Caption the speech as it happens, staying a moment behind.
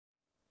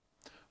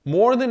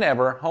More than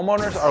ever,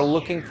 homeowners are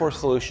looking for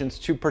solutions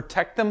to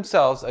protect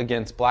themselves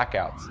against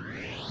blackouts.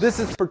 This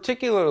is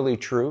particularly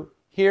true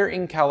here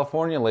in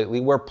California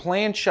lately, where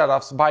planned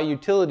shutoffs by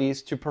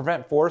utilities to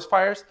prevent forest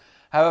fires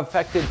have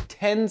affected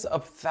tens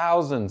of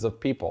thousands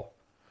of people.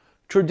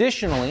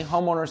 Traditionally,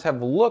 homeowners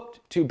have looked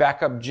to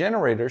backup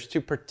generators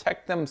to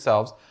protect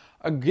themselves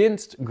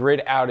against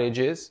grid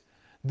outages.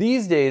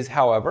 These days,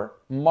 however,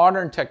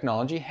 modern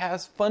technology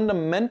has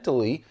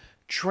fundamentally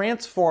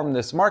transformed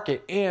this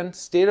market, and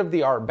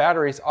state-of-the-art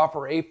batteries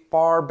offer a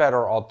far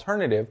better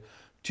alternative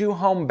to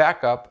home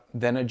backup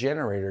than a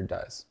generator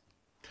does.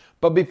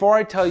 But before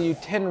I tell you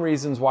 10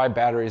 reasons why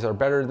batteries are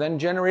better than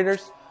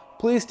generators,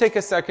 please take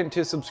a second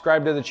to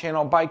subscribe to the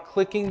channel by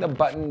clicking the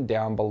button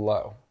down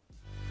below.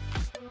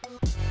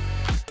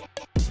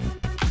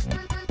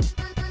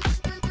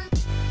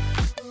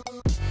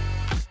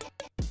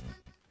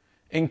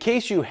 In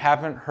case you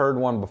haven't heard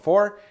one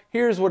before,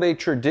 here's what a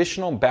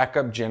traditional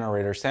backup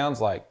generator sounds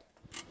like.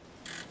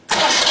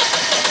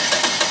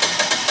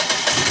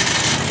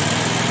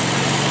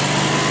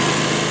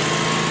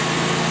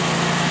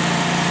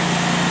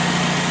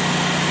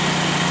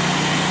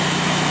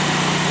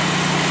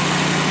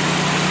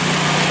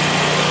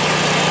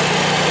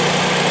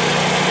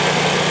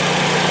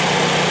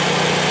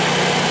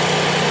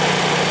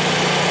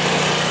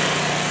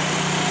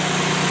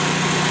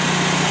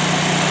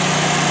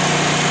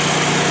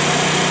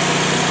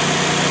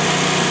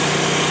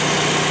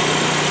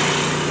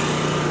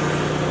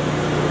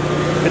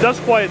 It does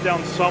quiet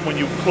down some when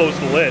you close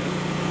the lid,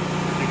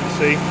 you can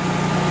see.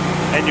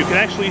 And you can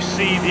actually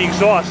see the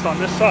exhaust on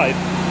this side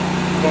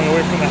going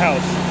away from the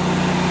house.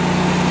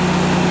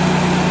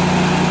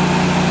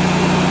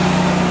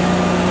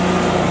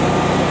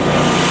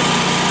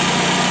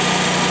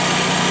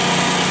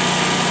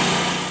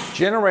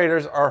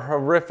 Generators are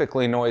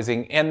horrifically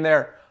noisy, and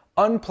their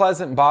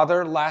unpleasant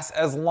bother lasts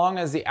as long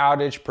as the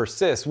outage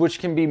persists, which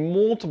can be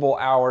multiple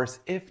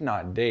hours, if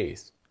not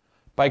days.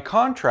 By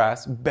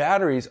contrast,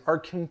 batteries are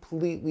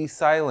completely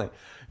silent.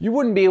 You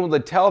wouldn't be able to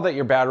tell that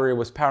your battery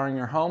was powering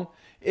your home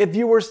if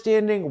you were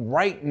standing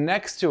right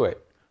next to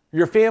it.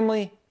 Your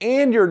family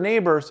and your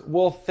neighbors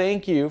will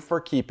thank you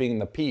for keeping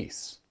the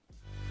peace.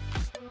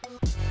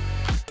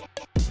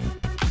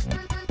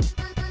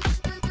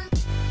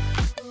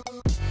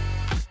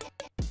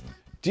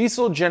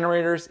 Diesel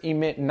generators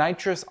emit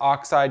nitrous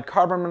oxide,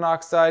 carbon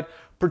monoxide,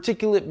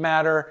 particulate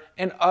matter,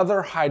 and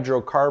other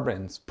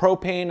hydrocarbons.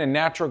 Propane and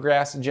natural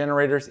gas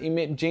generators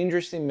emit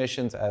dangerous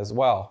emissions as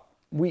well.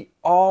 We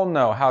all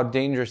know how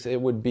dangerous it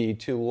would be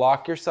to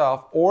lock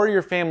yourself or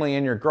your family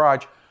in your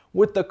garage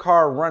with the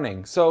car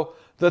running. So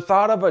the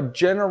thought of a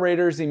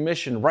generator's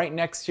emission right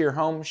next to your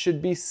home should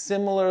be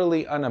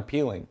similarly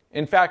unappealing.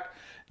 In fact,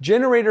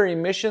 generator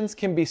emissions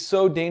can be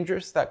so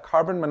dangerous that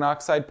carbon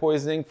monoxide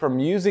poisoning from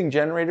using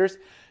generators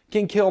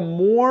can kill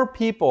more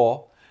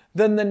people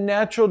than the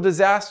natural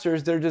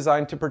disasters they're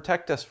designed to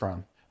protect us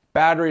from.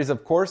 Batteries,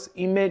 of course,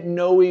 emit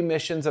no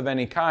emissions of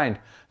any kind.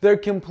 They're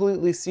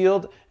completely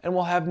sealed and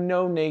will have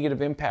no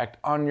negative impact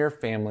on your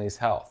family's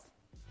health.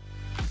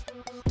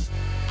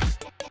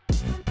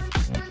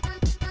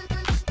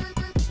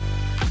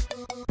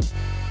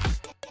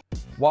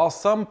 While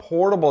some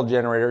portable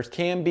generators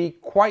can be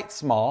quite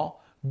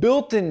small,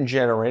 built-in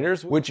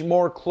generators, which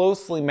more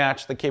closely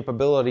match the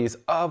capabilities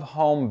of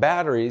home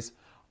batteries,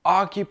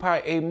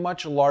 occupy a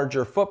much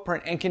larger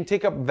footprint and can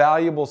take up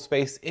valuable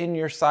space in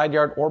your side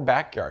yard or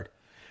backyard.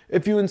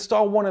 If you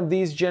install one of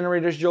these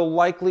generators, you'll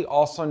likely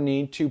also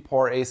need to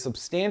pour a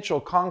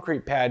substantial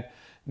concrete pad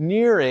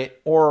near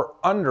it, or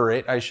under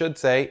it, I should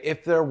say,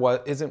 if there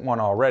isn't one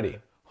already.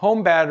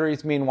 Home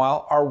batteries,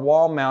 meanwhile, are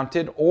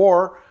wall-mounted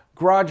or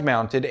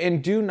garage-mounted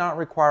and do not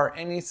require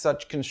any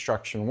such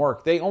construction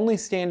work. They only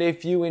stand a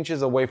few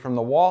inches away from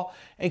the wall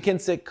and can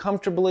sit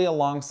comfortably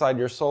alongside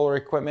your solar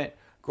equipment,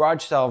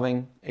 garage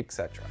shelving,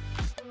 etc.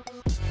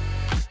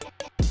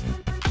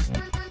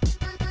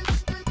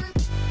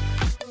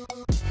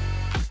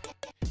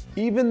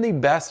 Even the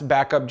best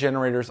backup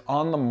generators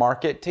on the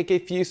market take a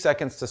few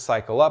seconds to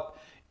cycle up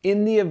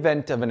in the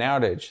event of an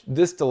outage.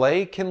 This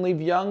delay can leave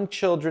young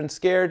children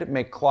scared,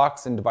 make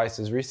clocks and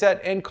devices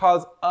reset, and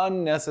cause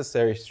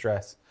unnecessary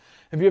stress.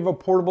 If you have a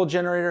portable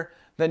generator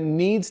that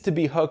needs to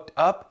be hooked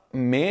up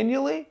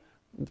manually,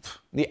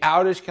 the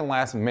outage can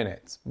last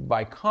minutes.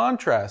 By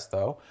contrast,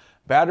 though,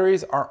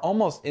 batteries are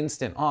almost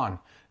instant on.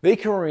 They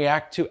can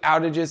react to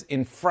outages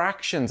in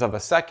fractions of a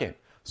second,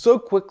 so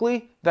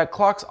quickly that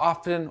clocks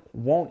often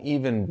won't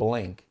even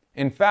blink.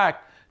 In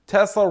fact,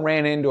 Tesla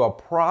ran into a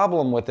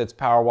problem with its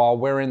Powerwall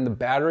wherein the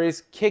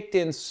batteries kicked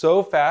in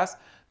so fast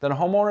that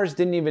homeowners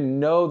didn't even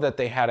know that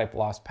they had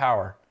lost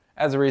power.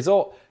 As a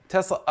result,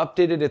 Tesla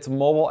updated its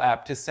mobile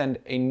app to send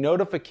a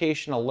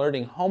notification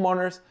alerting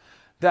homeowners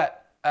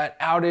that an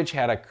outage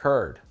had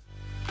occurred.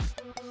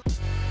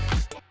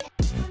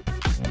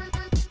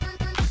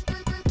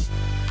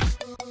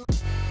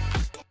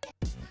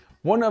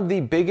 One of the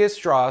biggest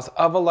draws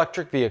of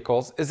electric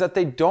vehicles is that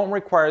they don't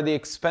require the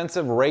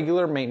expensive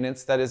regular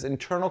maintenance that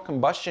internal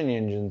combustion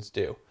engines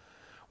do.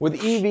 With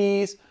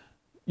EVs,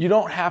 You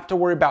don't have to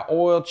worry about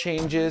oil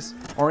changes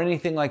or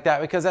anything like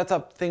that because that's a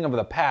thing of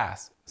the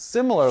past.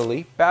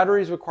 Similarly,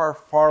 batteries require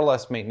far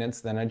less maintenance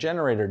than a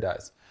generator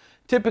does.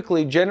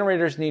 Typically,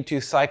 generators need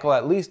to cycle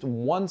at least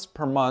once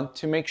per month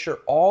to make sure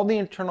all the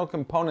internal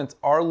components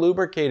are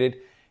lubricated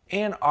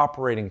and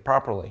operating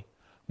properly.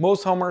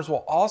 Most homeowners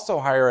will also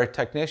hire a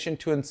technician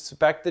to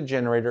inspect the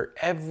generator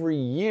every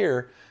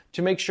year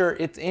to make sure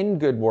it's in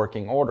good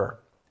working order.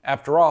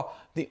 After all,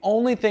 the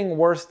only thing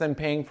worse than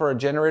paying for a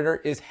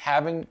generator is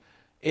having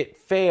it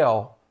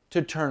fail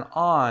to turn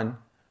on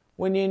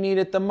when you need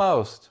it the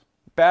most.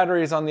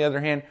 Batteries, on the other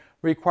hand,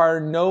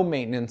 require no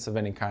maintenance of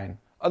any kind,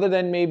 other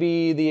than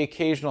maybe the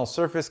occasional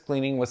surface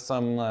cleaning with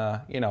some,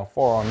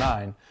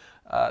 409.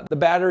 The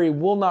battery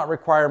will not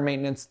require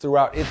maintenance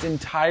throughout its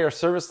entire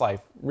service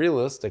life,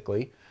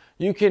 realistically.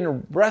 You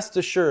can rest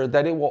assured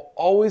that it will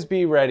always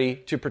be ready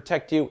to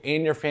protect you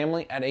and your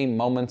family at a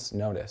moment's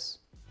notice.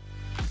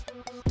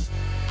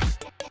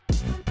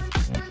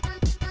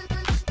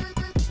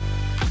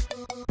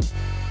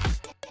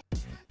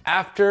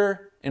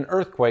 After an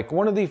earthquake,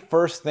 one of the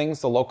first things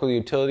the local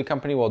utility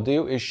company will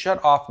do is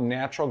shut off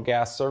natural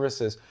gas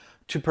services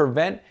to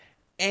prevent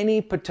any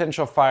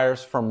potential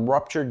fires from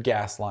ruptured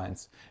gas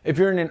lines. If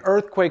you're in an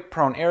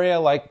earthquake-prone area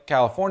like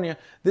California,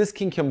 this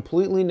can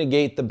completely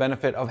negate the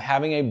benefit of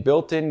having a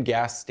built-in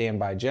gas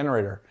standby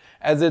generator,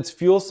 as its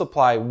fuel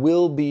supply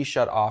will be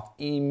shut off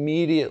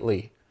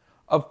immediately.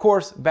 Of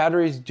course,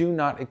 batteries do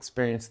not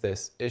experience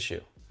this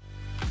issue.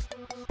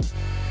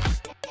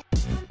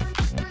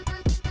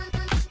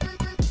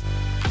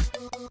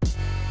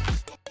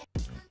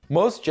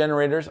 Most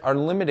generators are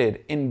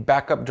limited in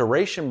backup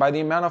duration by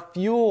the amount of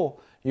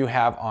fuel you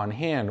have on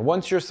hand.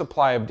 Once your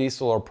supply of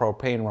diesel or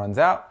propane runs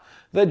out,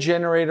 the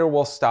generator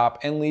will stop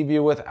and leave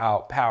you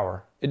without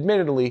power.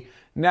 Admittedly,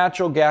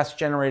 natural gas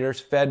generators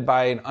fed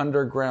by an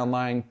underground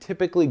line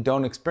typically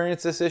don't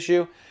experience this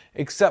issue,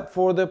 except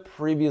for the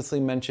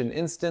previously mentioned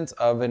instance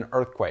of an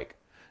earthquake.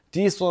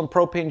 Diesel and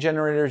propane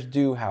generators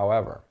do,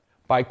 however.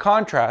 By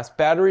contrast,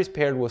 batteries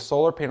paired with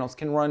solar panels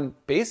can run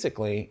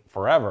basically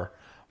forever.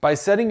 By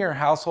setting your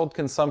household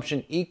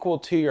consumption equal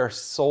to your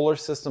solar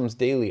system's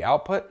daily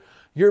output,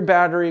 your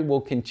battery will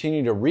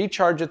continue to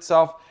recharge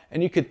itself,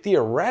 and you could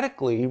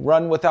theoretically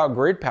run without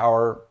grid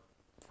power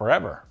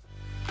forever.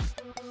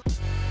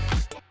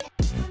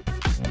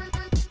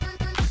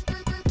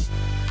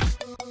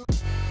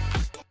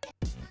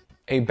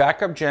 A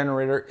backup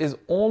generator is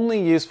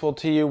only useful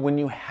to you when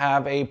you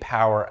have a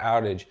power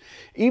outage.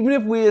 Even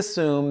if we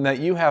assume that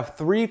you have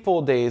 3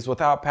 full days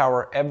without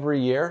power every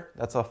year,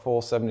 that's a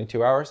full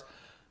 72 hours,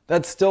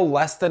 that's still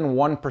less than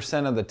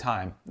 1% of the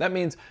time. That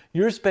means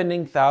you're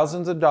spending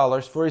thousands of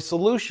dollars for a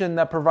solution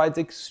that provides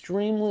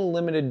extremely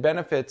limited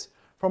benefits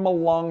from a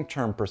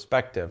long-term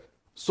perspective.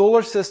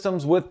 Solar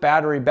systems with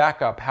battery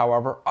backup,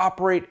 however,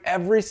 operate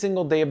every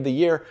single day of the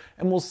year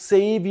and will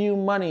save you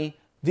money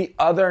the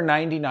other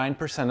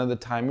 99% of the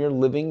time you're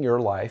living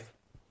your life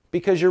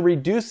because you're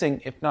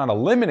reducing, if not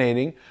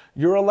eliminating,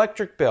 your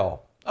electric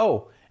bill.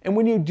 Oh, and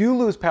when you do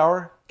lose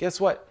power, guess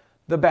what?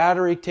 The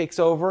battery takes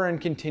over and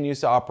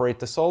continues to operate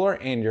the solar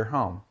and your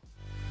home.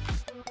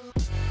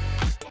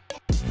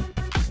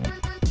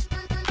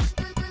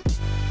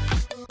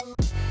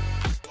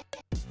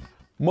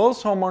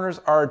 Most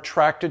homeowners are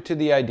attracted to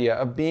the idea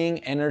of being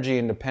energy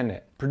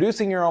independent.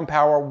 Producing your own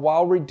power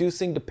while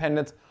reducing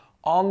dependence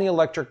on the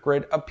electric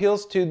grid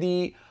appeals to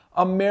the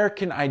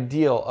American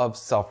ideal of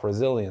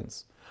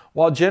self-resilience.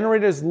 While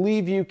generators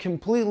leave you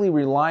completely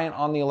reliant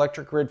on the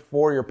electric grid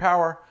for your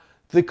power,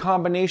 the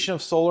combination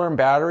of solar and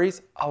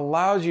batteries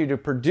allows you to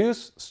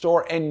produce,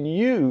 store, and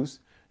use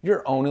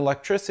your own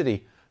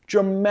electricity,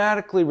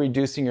 dramatically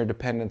reducing your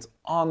dependence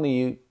on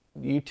the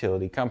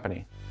utility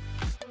company.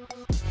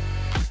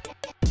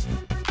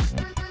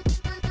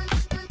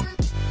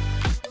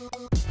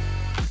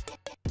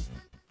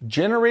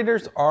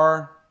 Generators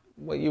are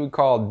what you would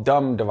call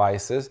dumb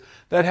devices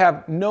that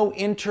have no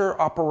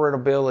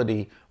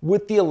interoperability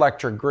with the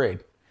electric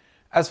grid.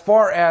 As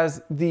far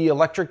as the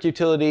electric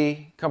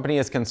utility company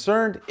is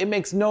concerned, it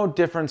makes no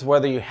difference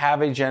whether you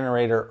have a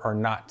generator or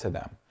not to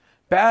them.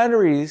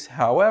 Batteries,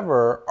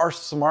 however, are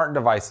smart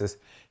devices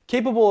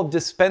capable of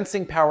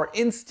dispensing power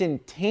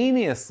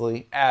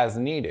instantaneously as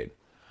needed.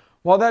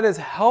 While that is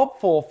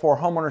helpful for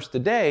homeowners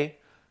today,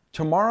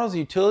 tomorrow's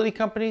utility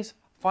companies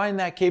find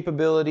that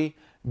capability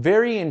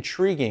very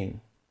intriguing.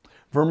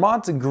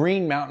 Vermont's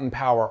Green Mountain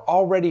Power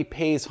already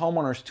pays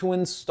homeowners to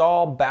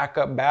install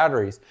backup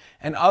batteries,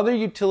 and other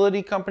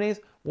utility companies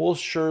will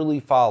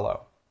surely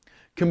follow.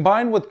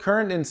 Combined with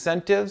current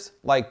incentives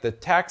like the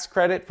tax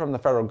credit from the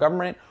federal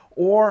government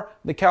or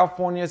the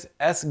California's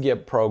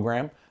SGIP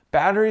program,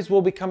 batteries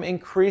will become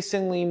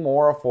increasingly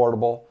more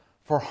affordable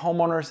for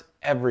homeowners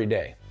every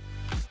day.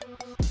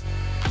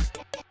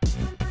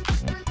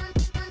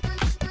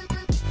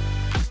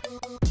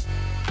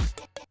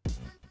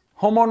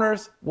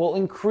 Homeowners will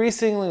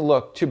increasingly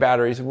look to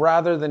batteries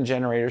rather than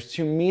generators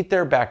to meet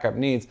their backup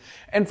needs,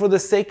 and for the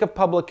sake of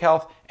public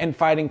health and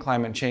fighting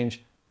climate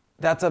change,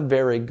 that's a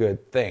very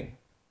good thing.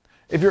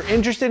 If you're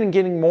interested in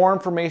getting more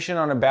information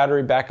on a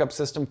battery backup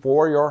system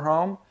for your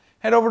home,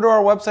 head over to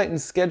our website and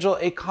schedule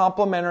a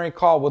complimentary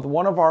call with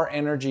one of our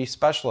energy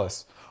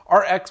specialists.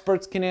 Our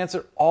experts can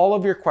answer all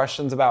of your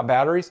questions about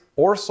batteries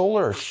or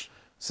solar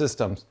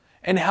systems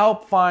and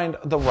help find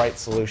the right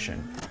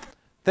solution.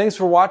 Thanks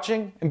for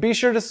watching, and be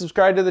sure to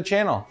subscribe to the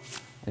channel.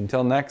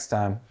 Until next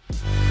time.